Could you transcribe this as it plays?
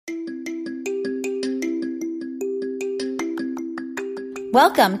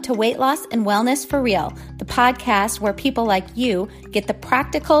Welcome to Weight Loss and Wellness for Real, the podcast where people like you get the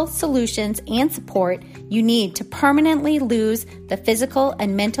practical solutions and support you need to permanently lose the physical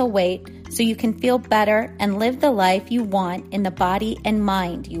and mental weight so you can feel better and live the life you want in the body and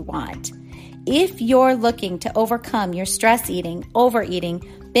mind you want. If you're looking to overcome your stress eating, overeating,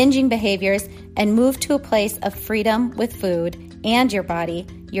 binging behaviors, and move to a place of freedom with food and your body,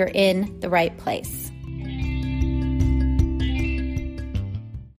 you're in the right place.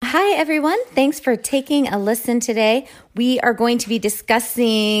 Hi, everyone. Thanks for taking a listen today. We are going to be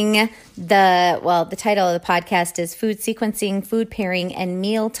discussing the title of the podcast is Food Sequencing, Food Pairing, and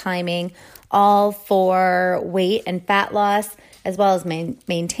Meal Timing, all for weight and fat loss, as well as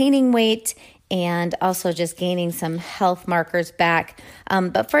maintaining weight and also just gaining some health markers back.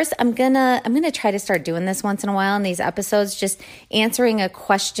 But first, I'm gonna try to start doing this once in a while in these episodes, just answering a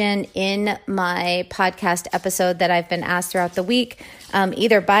question in my podcast episode that I've been asked throughout the week,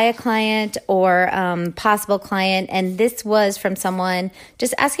 either by a client or possible client. And this was from someone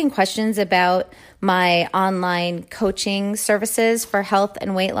just asking questions about my online coaching services for health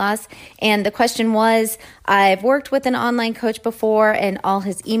and weight loss. And the question was, I've worked with an online coach before and all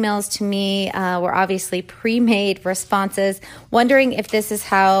his emails to me were obviously pre-made responses, wondering if this is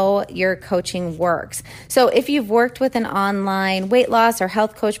how your coaching works. So if you've worked with an online weight loss or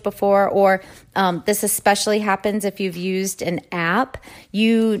health coach before, or this especially happens if you've used an app,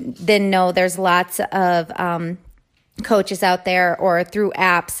 you then know there's lots of coaches out there or through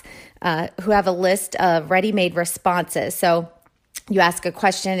apps who have a list of ready-made responses. So you ask a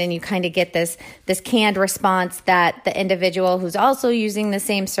question and you kind of get this canned response that the individual who's also using the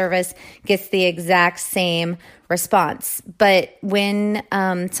same service gets the exact same response. But when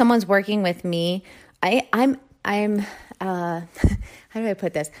someone's working with me, I'm how do I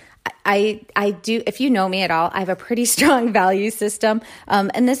put this? I do, if you know me at all, I have a pretty strong value system.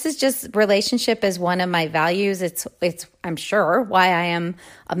 And this is just relationship is one of my values. It's I'm sure why I am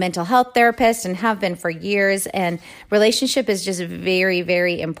a mental health therapist and have been for years. And relationship is just very,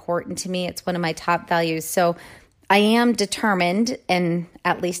 very important to me. It's one of my top values. So I am determined, and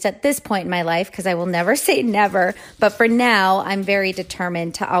at least at this point in my life, because I will never say never, but for now, I'm very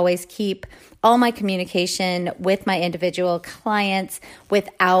determined to always keep all my communication with my individual clients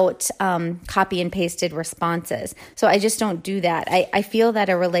without copy and pasted responses. So I just don't do that. I feel that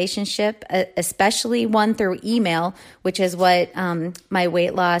a relationship, especially one through email, which is what my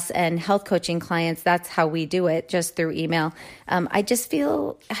weight loss and health coaching clients, that's how we do it, just through email. I just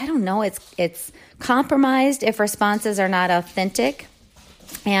feel, I don't know, it's compromised if responses are not authentic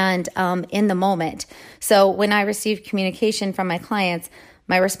and in the moment. So when I receive communication from my clients,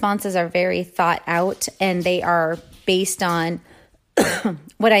 my responses are very thought out and they are based on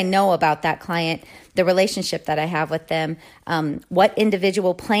what I know about that client, the relationship that I have with them, what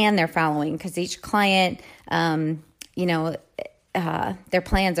individual plan they're following, because each client, their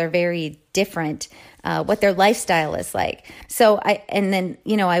plans are very different, what their lifestyle is like. So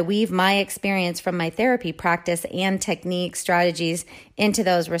I weave my experience from my therapy practice and technique strategies into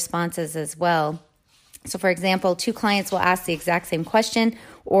those responses as well. So for example, two clients will ask the exact same question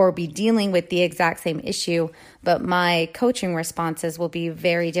or be dealing with the exact same issue, but my coaching responses will be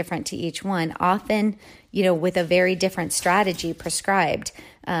very different to each one, often, with a very different strategy prescribed.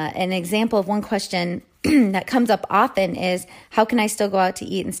 An example of one question that comes up often is, how can I still go out to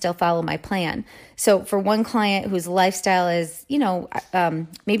eat and still follow my plan? So for one client whose lifestyle is,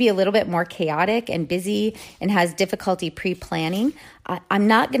 maybe a little bit more chaotic and busy and has difficulty pre-planning, I'm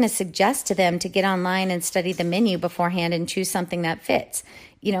not going to suggest to them to get online and study the menu beforehand and choose something that fits.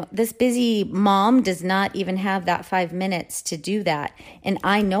 This busy mom does not even have that 5 minutes to do that. And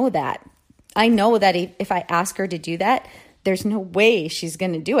I know that. I know that if I ask her to do that, there's no way she's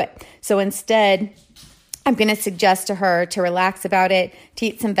going to do it. So instead, I'm going to suggest to her to relax about it, to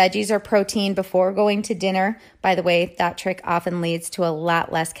eat some veggies or protein before going to dinner. By the way, that trick often leads to a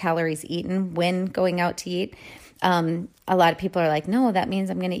lot less calories eaten when going out to eat. A lot of people are like, no, that means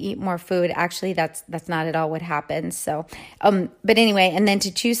I'm going to eat more food. Actually, that's not at all what happens. So, but anyway, and then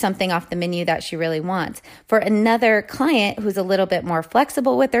to choose something off the menu that she really wants. For another client who's a little bit more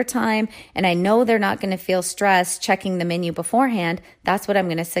flexible with their time, and I know they're not going to feel stressed checking the menu beforehand, that's what I'm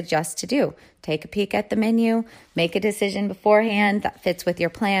going to suggest to do. Take a peek at the menu, make a decision beforehand that fits with your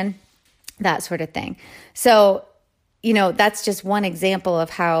plan, that sort of thing. So, that's just one example of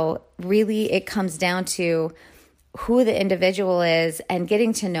how really it comes down to who the individual is and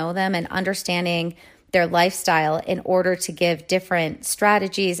getting to know them and understanding their lifestyle in order to give different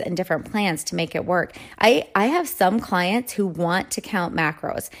strategies and different plans to make it work. I have some clients who want to count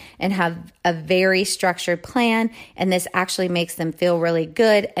macros and have a very structured plan, and this actually makes them feel really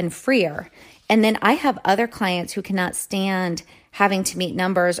good and freer. And then I have other clients who cannot stand having to meet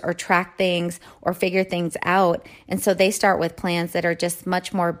numbers or track things or figure things out. And so they start with plans that are just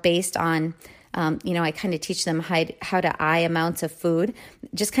much more based on, I kind of teach them how to eye amounts of food,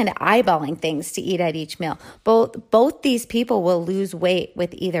 just kind of eyeballing things to eat at each meal. Both these people will lose weight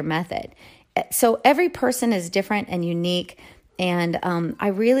with either method. So every person is different and unique. And I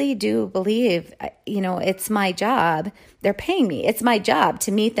really do believe, it's my job. They're paying me. It's my job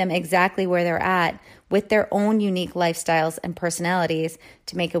to meet them exactly where they're at with their own unique lifestyles and personalities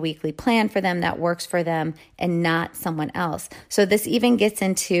to make a weekly plan for them that works for them and not someone else. So this even gets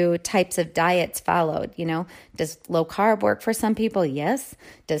into types of diets followed. Does low carb work for some people? Yes.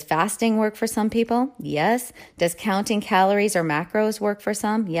 Does fasting work for some people? Yes. Does counting calories or macros work for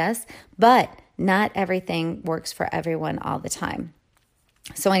some? Yes. But not everything works for everyone all the time.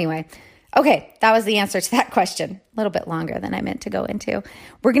 So anyway, okay, that was the answer to that question. A little bit longer than I meant to go into.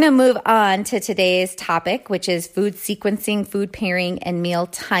 We're going to move on to today's topic, which is food sequencing, food pairing, and meal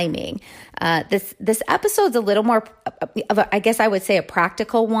timing. This episode's a little more, I guess I would say, a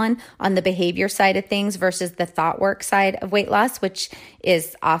practical one on the behavior side of things versus the thought work side of weight loss, which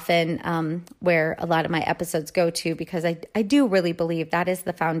is often where a lot of my episodes go to, because I do really believe that is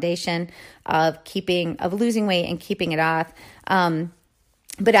the foundation of losing weight and keeping it off.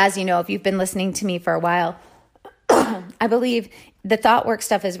 But as you know, if you've been listening to me for a while, I believe the thought work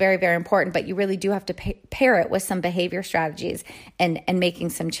stuff is very, very important, but you really do have to pair it with some behavior strategies and making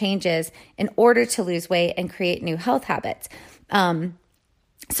some changes in order to lose weight and create new health habits.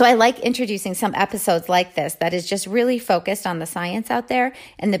 So I like introducing some episodes like this that is just really focused on the science out there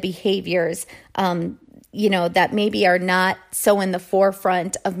and the behaviors, that maybe are not so in the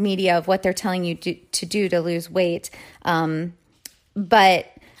forefront of media of what they're telling you to do to lose weight. But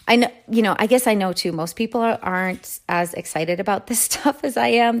I know, I guess I know too, most people aren't as excited about this stuff as I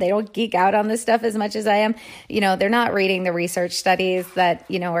am. They don't geek out on this stuff as much as I am. They're not reading the research studies that,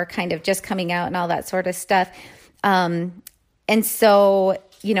 are kind of just coming out and all that sort of stuff. And so,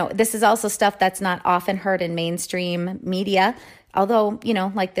 this is also stuff that's not often heard in mainstream media. Although,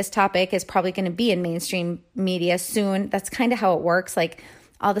 like this topic is probably going to be in mainstream media soon. That's kind of how it works. Like,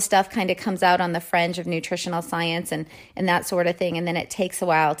 all the stuff kind of comes out on the fringe of nutritional science and that sort of thing. And then it takes a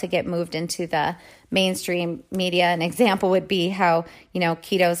while to get moved into the mainstream media. An example would be how,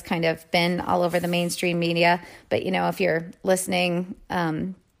 keto's kind of been all over the mainstream media. But, if you're listening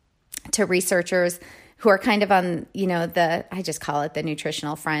to researchers who are kind of on, I just call it the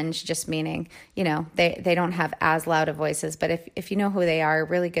nutritional fringe, just meaning, they don't have as loud of voices. But if you know who they are,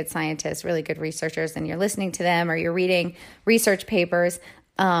 really good scientists, really good researchers, and you're listening to them or you're reading research papers,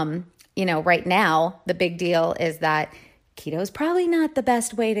 right now, the big deal is that keto is probably not the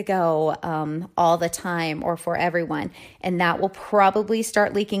best way to go all the time or for everyone. And that will probably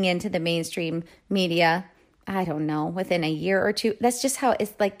start leaking into the mainstream media, I don't know, within a year or two. That's just how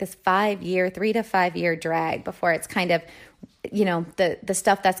it's like this 3 to 5 year drag before it's kind of, the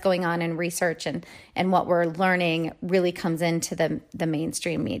stuff that's going on in research and what we're learning really comes into the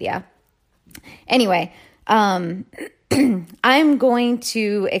mainstream media. Anyway, I'm going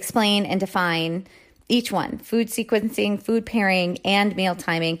to explain and define each one: food sequencing, food pairing, and meal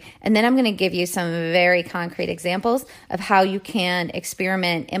timing. And then I'm going to give you some very concrete examples of how you can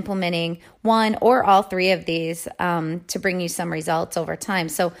experiment implementing one or all three of these to bring you some results over time.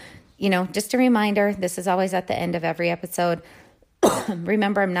 So, just a reminder, this is always at the end of every episode.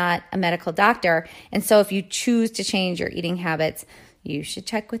 Remember, I'm not a medical doctor. And so if you choose to change your eating habits, you should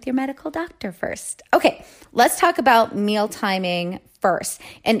check with your medical doctor first. Okay, let's talk about meal timing first.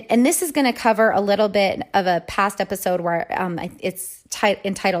 And this is going to cover a little bit of a past episode where it's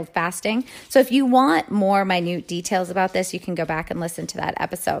entitled Fasting. So if you want more minute details about this, you can go back and listen to that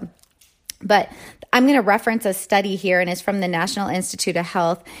episode. But I'm going to reference a study here, and it's from the National Institute of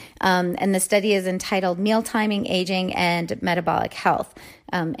Health. And the study is entitled Meal Timing, Aging, and Metabolic Health,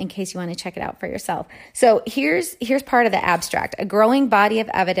 in case you want to check it out for yourself. So here's part of the abstract. A growing body of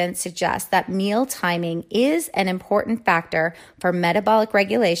evidence suggests that meal timing is an important factor for metabolic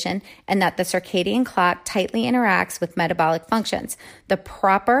regulation and that the circadian clock tightly interacts with metabolic functions. The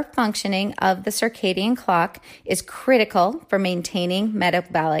proper functioning of the circadian clock is critical for maintaining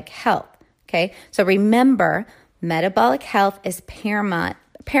metabolic health. Okay, so remember, metabolic health is paramount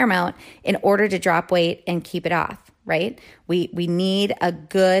in order to drop weight and keep it off, right? We need a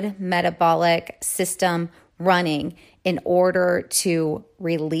good metabolic system running in order to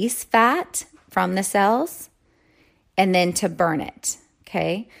release fat from the cells and then to burn it.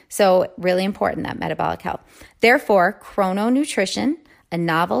 Okay, so really important, that metabolic health. Therefore, chrononutrition, a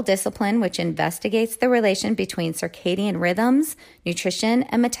novel discipline which investigates the relation between circadian rhythms, nutrition,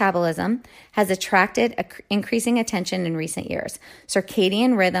 and metabolism, has attracted increasing attention in recent years.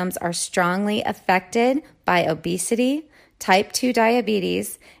 Circadian rhythms are strongly affected by obesity, type 2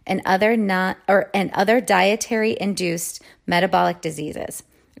 diabetes, and other dietary-induced metabolic diseases.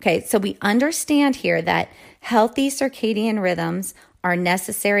 Okay, so we understand here that healthy circadian rhythms are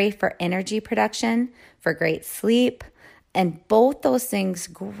necessary for energy production, for great sleep, and both those things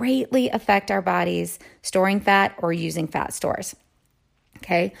greatly affect our bodies storing fat or using fat stores.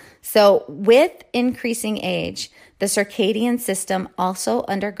 Okay, so with increasing age, the circadian system also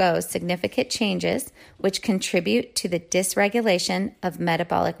undergoes significant changes which contribute to the dysregulation of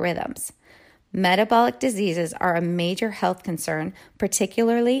metabolic rhythms. Metabolic diseases are a major health concern,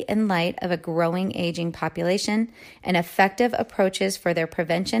 particularly in light of a growing aging population, and effective approaches for their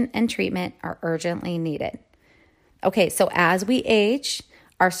prevention and treatment are urgently needed. Okay, so as we age,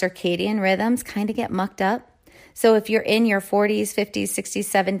 our circadian rhythms kind of get mucked up. So if you're in your 40s, 50s, 60s,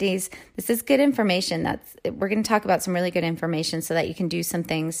 70s, this is good information. We're going to talk about some really good information so that you can do some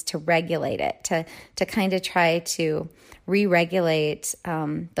things to regulate it, to kind of try to re-regulate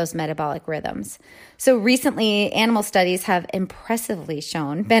those metabolic rhythms. So recently, animal studies have impressively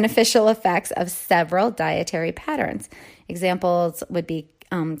shown beneficial effects of several dietary patterns. Examples would be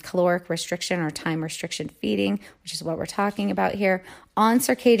caloric restriction or time restriction feeding, which is what we're talking about here, on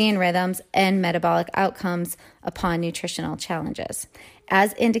circadian rhythms and metabolic outcomes upon nutritional challenges.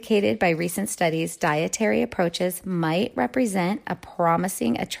 As indicated by recent studies, dietary approaches might represent a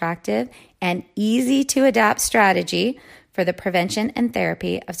promising, attractive, and easy to adapt strategy for the prevention and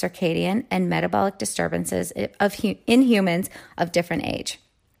therapy of circadian and metabolic disturbances in humans of different age.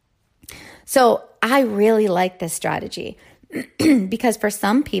 So I really like this strategy. Because for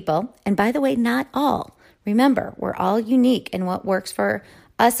some people, and by the way, not all, remember, we're all unique in what works for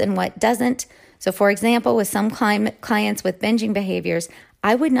us and what doesn't. So for example, with some clients with binging behaviors,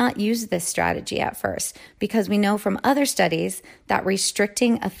 I would not use this strategy at first because we know from other studies that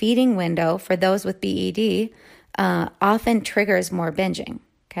restricting a feeding window for those with BED often triggers more binging,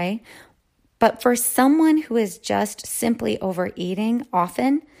 okay? But for someone who is just simply overeating,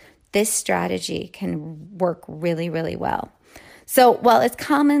 often this strategy can work really, really well. So while it's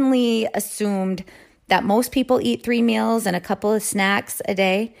commonly assumed that most people eat 3 meals and a couple of snacks a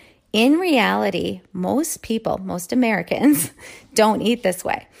day, in reality, most people, most Americans, don't eat this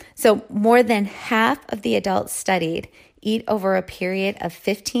way. So more than half of the adults studied eat over a period of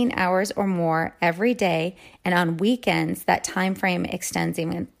 15 hours or more every day, and on weekends, that time frame extends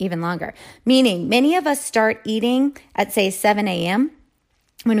even longer. Meaning, many of us start eating at, say, 7 a.m.,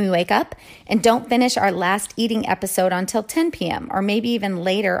 when we wake up and don't finish our last eating episode until 10 p.m. or maybe even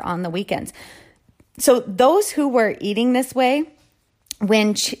later on the weekends. So those who were eating this way,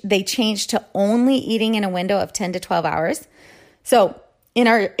 when they changed to only eating in a window of 10 to 12 hours. So in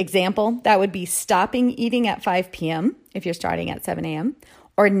our example, that would be stopping eating at 5 p.m. if you're starting at 7 a.m.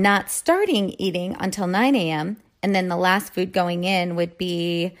 or not starting eating until 9 a.m. And then the last food going in would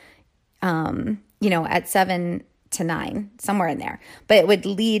be, at 7 to 9, somewhere in there. But it would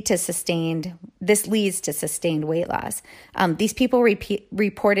leads to sustained weight loss. These people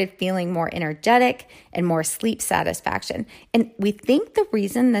reported feeling more energetic and more sleep satisfaction. And we think the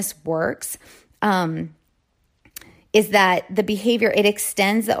reason this works is that the behavior, it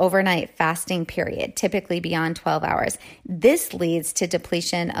extends the overnight fasting period, typically beyond 12 hours. This leads to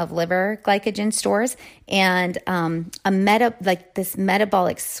depletion of liver glycogen stores and this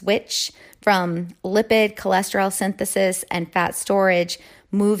metabolic switch from lipid, cholesterol synthesis, and fat storage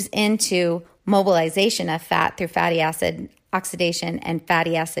moves into mobilization of fat through fatty acid oxidation and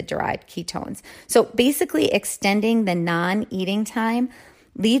fatty acid-derived ketones. So basically extending the non-eating time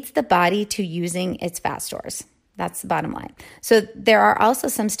leads the body to using its fat stores. That's the bottom line. So there are also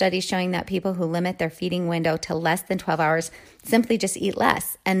some studies showing that people who limit their feeding window to less than 12 hours simply just eat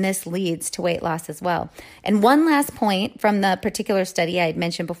less, and this leads to weight loss as well. And one last point from the particular study I had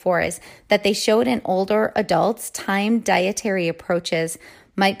mentioned before is that they showed in older adults timed dietary approaches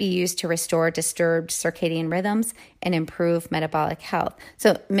might be used to restore disturbed circadian rhythms and improve metabolic health.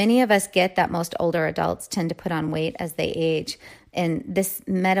 So many of us get that most older adults tend to put on weight as they age, and this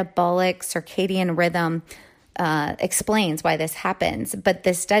metabolic circadian rhythm explains why this happens. But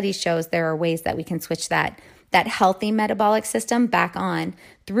this study shows there are ways that we can switch that healthy metabolic system back on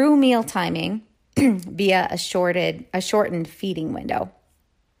through meal timing via a shortened feeding window.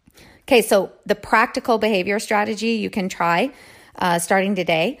 Okay, so the practical behavior strategy you can try starting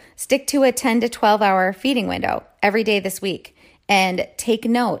today. Stick to a 10 to 12 hour feeding window every day this week and take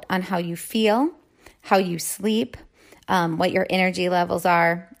note on how you feel, how you sleep, what your energy levels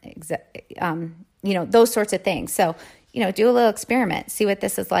are, those sorts of things. So, do a little experiment. See what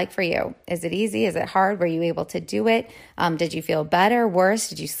this is like for you. Is it easy? Is it hard? Were you able to do it? Did you feel better, worse?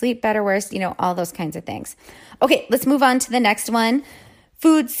 Did you sleep better, worse? All those kinds of things. Okay, let's move on to the next one.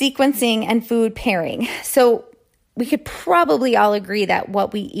 Food sequencing and food pairing. So we could probably all agree that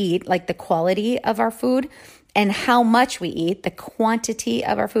what we eat, like the quality of our food and how much we eat, the quantity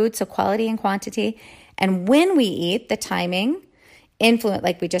of our food, so quality and quantity, and when we eat, the timing,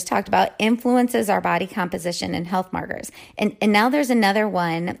 like we just talked about, influences our body composition and health markers. And now there's another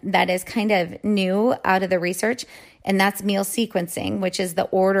one that is kind of new out of the research, and that's meal sequencing, which is the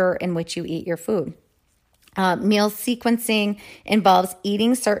order in which you eat your food. Meal sequencing involves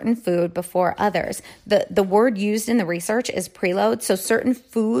eating certain food before others. The word used in the research is preload. So certain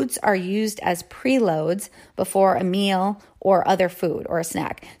foods are used as preloads before a meal or other food or a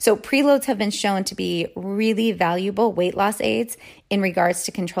snack. So preloads have been shown to be really valuable weight loss aids in regards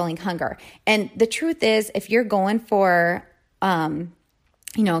to controlling hunger. And the truth is, if you're going for,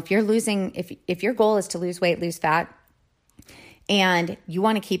 if your goal is to lose weight, lose fat, and you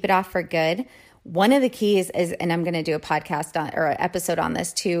want to keep it off for good, one of the keys is, and I'm going to do a podcast or an episode on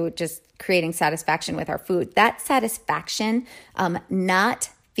this too, just creating satisfaction with our food. That satisfaction, not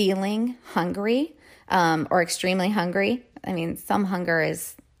feeling hungry or extremely hungry. I mean, some hunger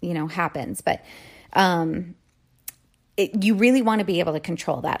happens, but you really want to be able to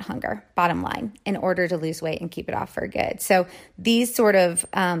control that hunger, bottom line, in order to lose weight and keep it off for good. So these sort of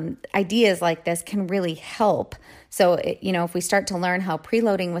ideas like this can really help. So, if we start to learn how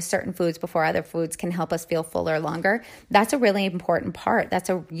preloading with certain foods before other foods can help us feel fuller longer, that's a really important part. That's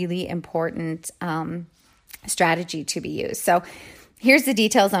a really important strategy to be used. So here's the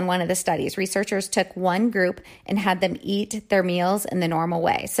details on one of the studies. Researchers took one group and had them eat their meals in the normal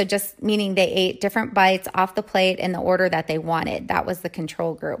way. So just meaning they ate different bites off the plate in the order that they wanted. That was the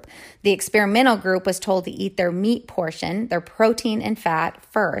control group. The experimental group was told to eat their meat portion, their protein and fat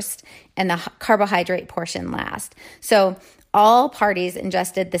first, and the carbohydrate portion last. So all parties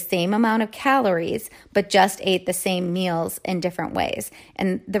ingested the same amount of calories, but just ate the same meals in different ways.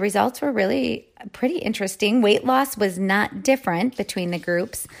 And the results were really pretty interesting. Weight loss was not different between the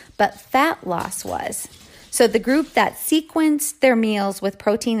groups, but fat loss was. So the group that sequenced their meals with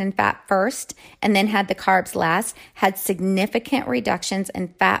protein and fat first and then had the carbs last had significant reductions in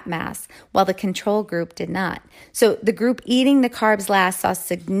fat mass, while the control group did not. So the group eating the carbs last saw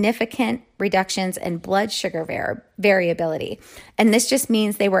significant reductions in blood sugar variability. And this just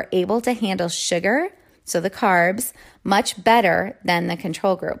means they were able to handle sugar, so the carbs, much better than the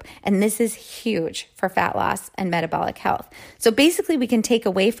control group. And this is huge for fat loss and metabolic health. So basically we can take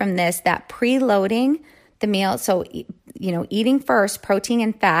away from this that preloading the meal, so, eating first protein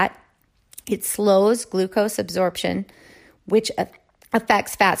and fat, it slows glucose absorption, which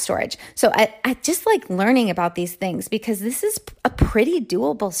affects fat storage. So I just like learning about these things because this is a pretty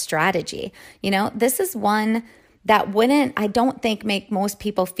doable strategy. This is one that I don't think make most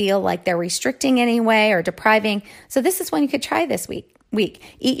people feel like they're restricting anyway or depriving. So this is one you could try this week.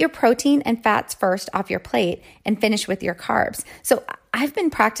 Eat your protein and fats first off your plate and finish with your carbs. So I've been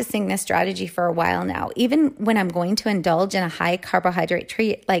practicing this strategy for a while now. Even when I'm going to indulge in a high carbohydrate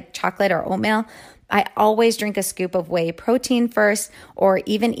treat like chocolate or oatmeal, I always drink a scoop of whey protein first, or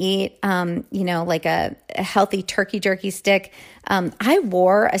even eat, like a healthy turkey jerky stick. I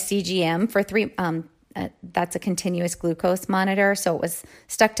wore a CGM for that's a continuous glucose monitor. So it was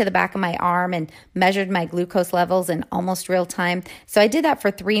stuck to the back of my arm and measured my glucose levels in almost real time. So I did that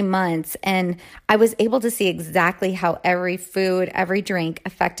for 3 months, and I was able to see exactly how every food, every drink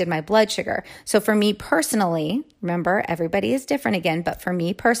affected my blood sugar. So for me personally, remember, everybody is different again, but for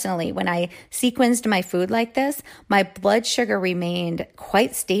me personally, when I sequenced my food like this, my blood sugar remained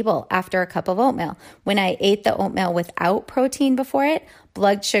quite stable after a cup of oatmeal. When I ate the oatmeal without protein before it,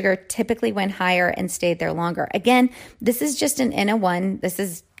 blood sugar typically went higher and stayed there longer. Again, this is just an N of one. This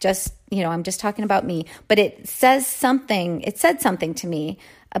is just, I'm just talking about me, but it said something to me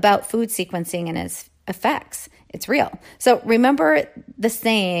about food sequencing and its effects. It's real. So remember the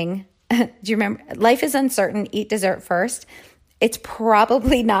saying, do you remember? Life is uncertain, eat dessert first. It's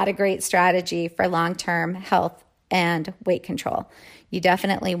probably not a great strategy for long-term health and weight control. You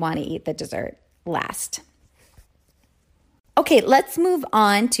definitely want to eat the dessert last. Okay, let's move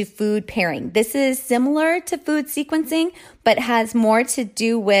on to food pairing. This is similar to food sequencing, but has more to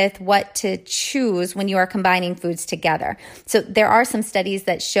do with what to choose when you are combining foods together. So there are some studies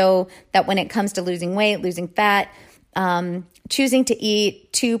that show that when it comes to losing weight, losing fat, choosing to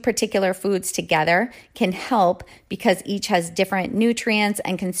eat two particular foods together can help because each has different nutrients,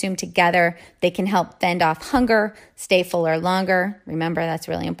 and consumed together, they can help fend off hunger, stay fuller longer. Remember, that's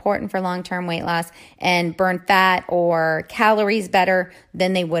really important for long-term weight loss, and burn fat or calories better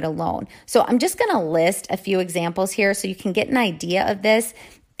than they would alone. So I'm just going to list a few examples here so you can get an idea of this,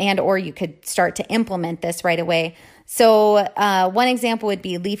 and or you could start to implement this right away. So one example would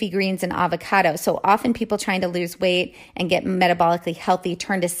be leafy greens and avocado. So often people trying to lose weight and get metabolically healthy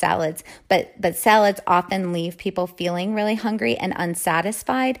turn to salads, but salads often leave people feeling really hungry and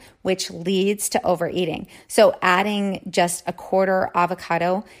unsatisfied, which leads to overeating. So adding just a quarter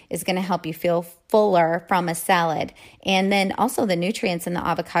avocado is going to help you feel fuller from a salad. And then also the nutrients in the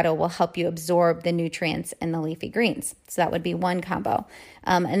avocado will help you absorb the nutrients in the leafy greens. So that would be one combo.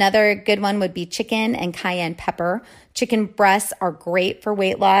 Another good one would be chicken and cayenne pepper. Chicken breasts are great for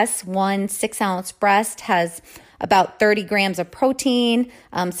weight loss. 1 6-ounce breast has about 30 grams of protein,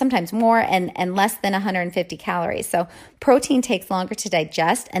 sometimes more, and less than 150 calories. So protein takes longer to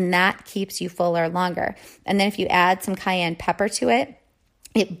digest, and that keeps you fuller longer. And then if you add some cayenne pepper to it,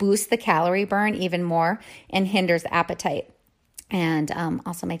 it boosts the calorie burn even more and hinders appetite, and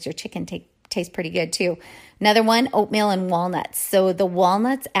also makes your chicken taste pretty good too. Another one, oatmeal and walnuts. So the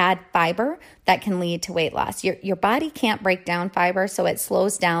walnuts add fiber that can lead to weight loss. Your body can't break down fiber, so it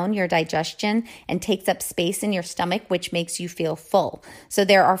slows down your digestion and takes up space in your stomach, which makes you feel full. So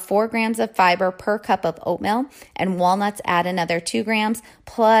there are 4 grams of fiber per cup of oatmeal, and walnuts add another 2 grams.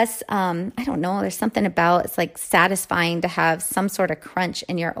 Plus, I don't know, there's something about, it's like satisfying to have some sort of crunch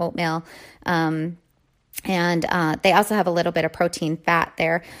in your oatmeal. And they also have a little bit of protein fat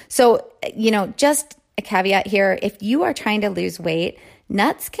there. So, just a caveat here, if you are trying to lose weight,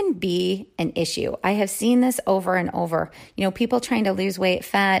 nuts can be an issue. I have seen this over and over. People trying to lose weight,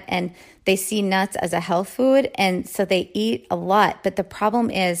 fat, and they see nuts as a health food, and so they eat a lot. But the problem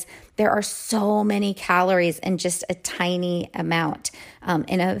is there are so many calories in just a tiny amount,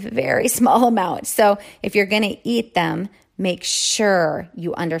 in a very small amount. So if you're going to eat them, make sure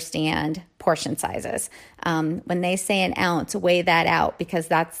you understand portion sizes. When they say an ounce, weigh that out, because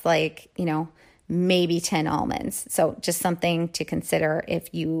that's like, maybe 10 almonds. So just something to consider if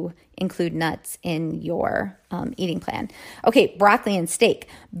you include nuts in your eating plan. Okay, broccoli and steak.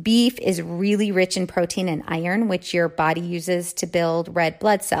 Beef is really rich in protein and iron, which your body uses to build red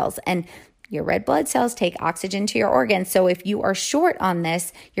blood cells. And your red blood cells take oxygen to your organs. So if you are short on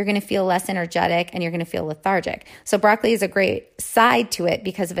this, you're going to feel less energetic and you're going to feel lethargic. So broccoli is a great side to it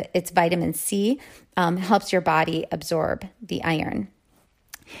because of its vitamin C, helps your body absorb the iron.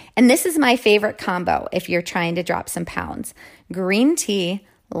 And this is my favorite combo if you're trying to drop some pounds: green tea,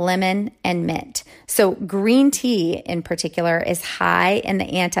 lemon, and mint. So green tea in particular is high in the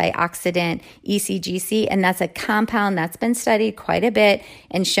antioxidant ECGC, and that's a compound that's been studied quite a bit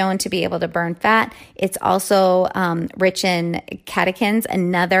and shown to be able to burn fat. It's also rich in catechins,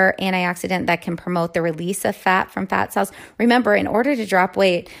 another antioxidant that can promote the release of fat from fat cells. Remember, in order to drop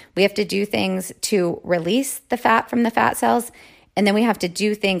weight, we have to do things to release the fat from the fat cells, and then we have to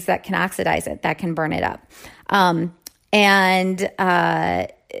do things that can oxidize it, that can burn it up. The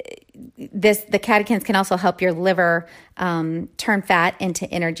catechins can also help your liver turn fat into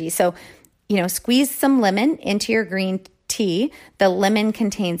energy. So, squeeze some lemon into your green tea. The lemon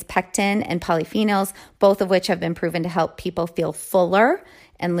contains pectin and polyphenols, both of which have been proven to help people feel fuller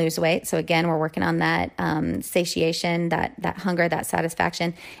and lose weight. So again, we're working on that satiation, that hunger, that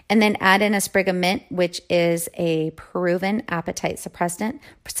satisfaction. And then add in a sprig of mint, which is a proven appetite suppressant.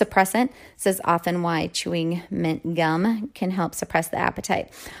 This is often why chewing mint gum can help suppress the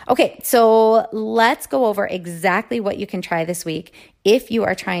appetite. Okay, so let's go over exactly what you can try this week if you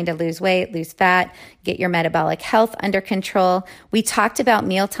are trying to lose weight, lose fat, get your metabolic health under control. We talked about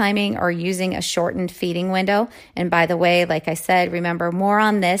meal timing or using a shortened feeding window. And by the way, like I said, remember more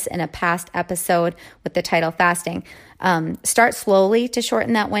on this in a past episode with the title fasting. Start slowly to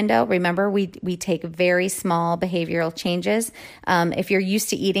shorten that window. Remember, we take very small behavioral changes. If you're used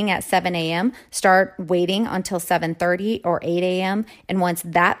to eating at 7 a.m., start waiting until 7:30 or 8 a.m. And once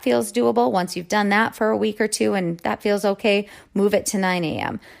that feels doable, once you've done that for a week or two and that feels okay, move it to 9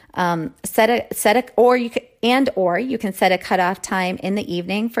 a.m. Or you can set a cutoff time in the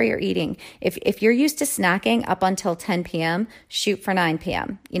evening for your eating. If you're used to snacking up until 10 p.m., shoot for 9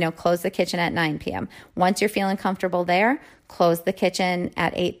 p.m. Close the kitchen at 9 p.m. Once you're feeling comfortable there, close the kitchen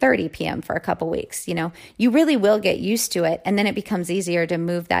at 8:30 p.m. for a couple weeks. You really will get used to it, and then it becomes easier to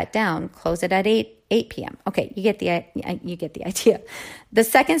move that down. Close it at 8 p.m. Okay, you get the idea. The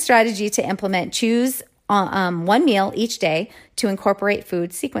second strategy to implement: choose one meal each day to incorporate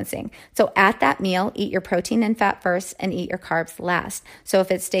food sequencing. So at that meal, eat your protein and fat first and eat your carbs last. So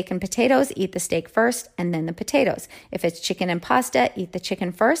if it's steak and potatoes, eat the steak first and then the potatoes. If it's chicken and pasta, eat the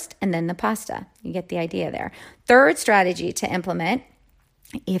chicken first and then the pasta. You get the idea there. Third strategy to implement,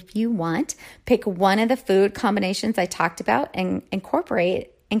 if you want, pick one of the food combinations I talked about and incorporate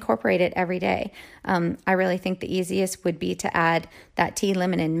it every day. I really think the easiest would be to add that tea,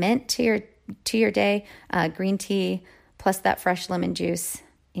 lemon, and mint to your day, green tea plus that fresh lemon juice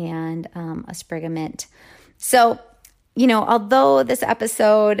and a sprig of mint. So, although this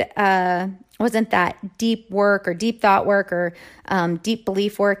episode wasn't that deep work or deep thought work or deep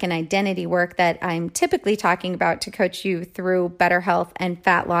belief work and identity work that I'm typically talking about to coach you through better health and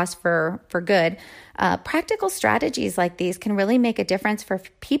fat loss for good, practical strategies like these can really make a difference for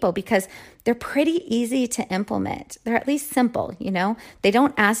people because they're pretty easy to implement. They're at least simple, They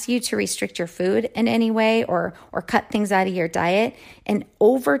don't ask you to restrict your food in any way or cut things out of your diet. And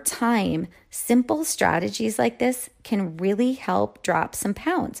over time, simple strategies like this can really help drop some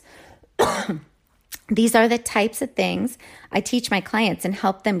pounds. These are the types of things I teach my clients and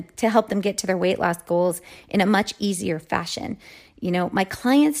help them get to their weight loss goals in a much easier fashion. My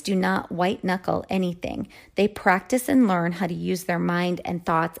clients do not white knuckle anything. They practice and learn how to use their mind and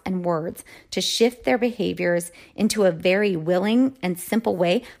thoughts and words to shift their behaviors into a very willing and simple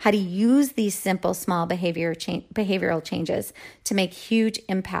way, how to use these simple, small behavioral changes to make huge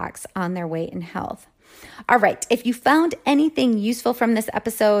impacts on their weight and health. All right, if you found anything useful from this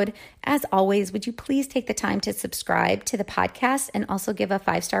episode, as always, would you please take the time to subscribe to the podcast and also give a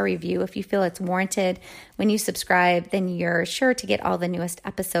 5-star review if you feel it's warranted. When you subscribe, then you're sure to get all the newest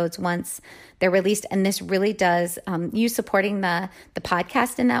episodes once they're released. And this really does, you supporting the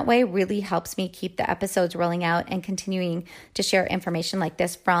podcast in that way really helps me keep the episodes rolling out and continuing to share information like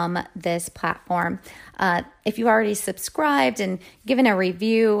this from this platform. If you already subscribed and given a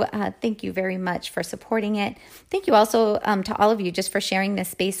review, thank you very much for supporting it. Thank you also to all of you just for sharing this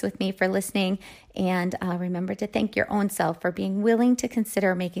space with me, for listening. And remember to thank your own self for being willing to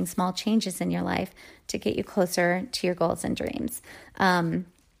consider making small changes in your life to get you closer to your goals and dreams.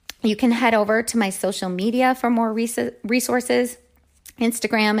 You can head over to my social media for more resources.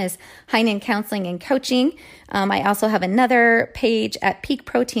 Instagram is Heinen Counseling and Coaching. I also have another page at Peak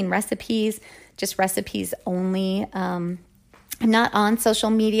Protein Recipes, just recipes only. I'm not on social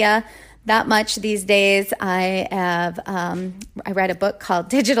media that much these days. I read a book called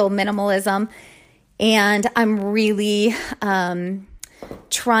Digital Minimalism, and I'm really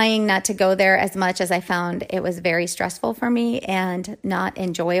trying not to go there as much as I found it was very stressful for me and not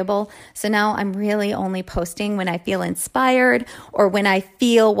enjoyable. So now I'm really only posting when I feel inspired or when I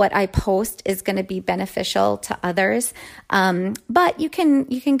feel what I post is going to be beneficial to others. But you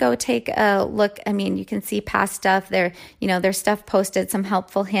can go take a look. I mean, you can see past stuff there. There's stuff posted, some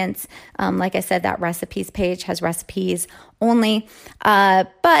helpful hints. Like I said, that recipes page has recipes only.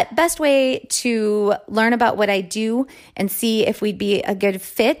 But best way to learn about what I do and see if we'd be a good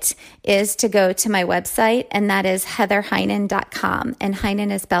fit is to go to my website, and that is heatherheinen.com. And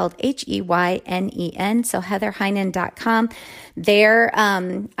Heinen is spelled Heynen, so heatherheinen.com. There,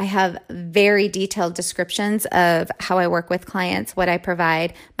 I have very detailed descriptions of how I work with clients, what I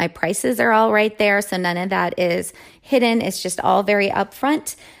provide. My prices are all right there, so none of that is hidden. It's just all very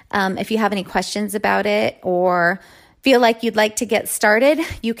upfront. If you have any questions about it or feel like you'd like to get started,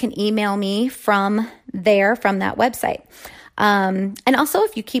 you can email me from that website. And also,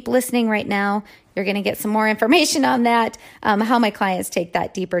 if you keep listening right now, you're going to get some more information on that, how my clients take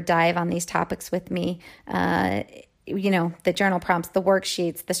that deeper dive on these topics with me. The journal prompts, the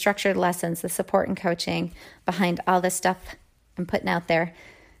worksheets, the structured lessons, the support and coaching behind all this stuff I'm putting out there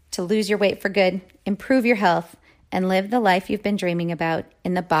to lose your weight for good, improve your health, and live the life you've been dreaming about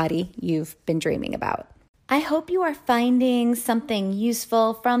in the body you've been dreaming about. I hope you are finding something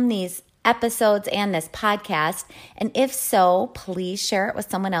useful from these episodes and this podcast. And if so, please share it with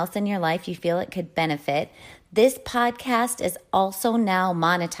someone else in your life you feel it could benefit. This podcast is also now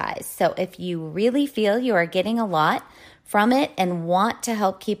monetized. So if you really feel you are getting a lot from it and want to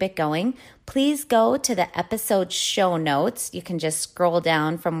help keep it going, please go to the episode show notes. You can just scroll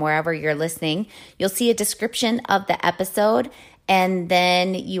down from wherever you're listening. You'll see a description of the episode, and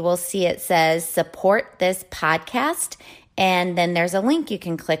then you will see it says support this podcast. And then there's a link you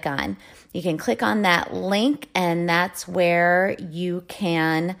can click on. You can click on that link, and that's where you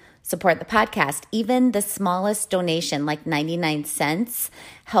can support the podcast. Even the smallest donation, like 99 cents,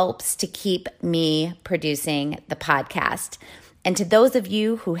 helps to keep me producing the podcast. And to those of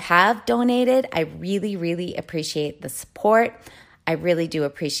you who have donated, I really, really appreciate the support. I really do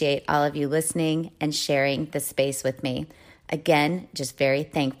appreciate all of you listening and sharing the space with me. Again, just very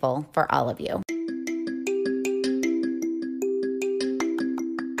thankful for all of you.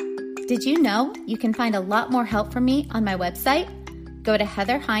 Did you know you can find a lot more help from me on my website? Go to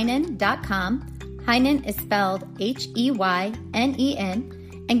heatherheynen.com. Heynen is spelled Heynen,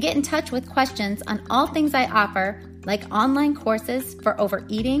 and get in touch with questions on all things I offer, like online courses for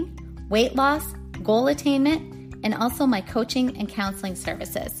overeating, weight loss, goal attainment, and also my coaching and counseling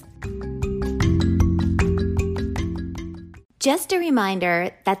services. Just a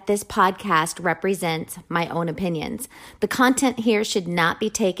reminder that this podcast represents my own opinions. The content here should not be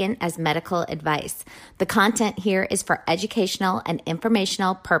taken as medical advice. The content here is for educational and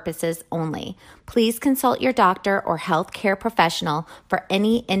informational purposes only. Please consult your doctor or healthcare professional for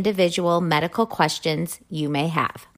any individual medical questions you may have.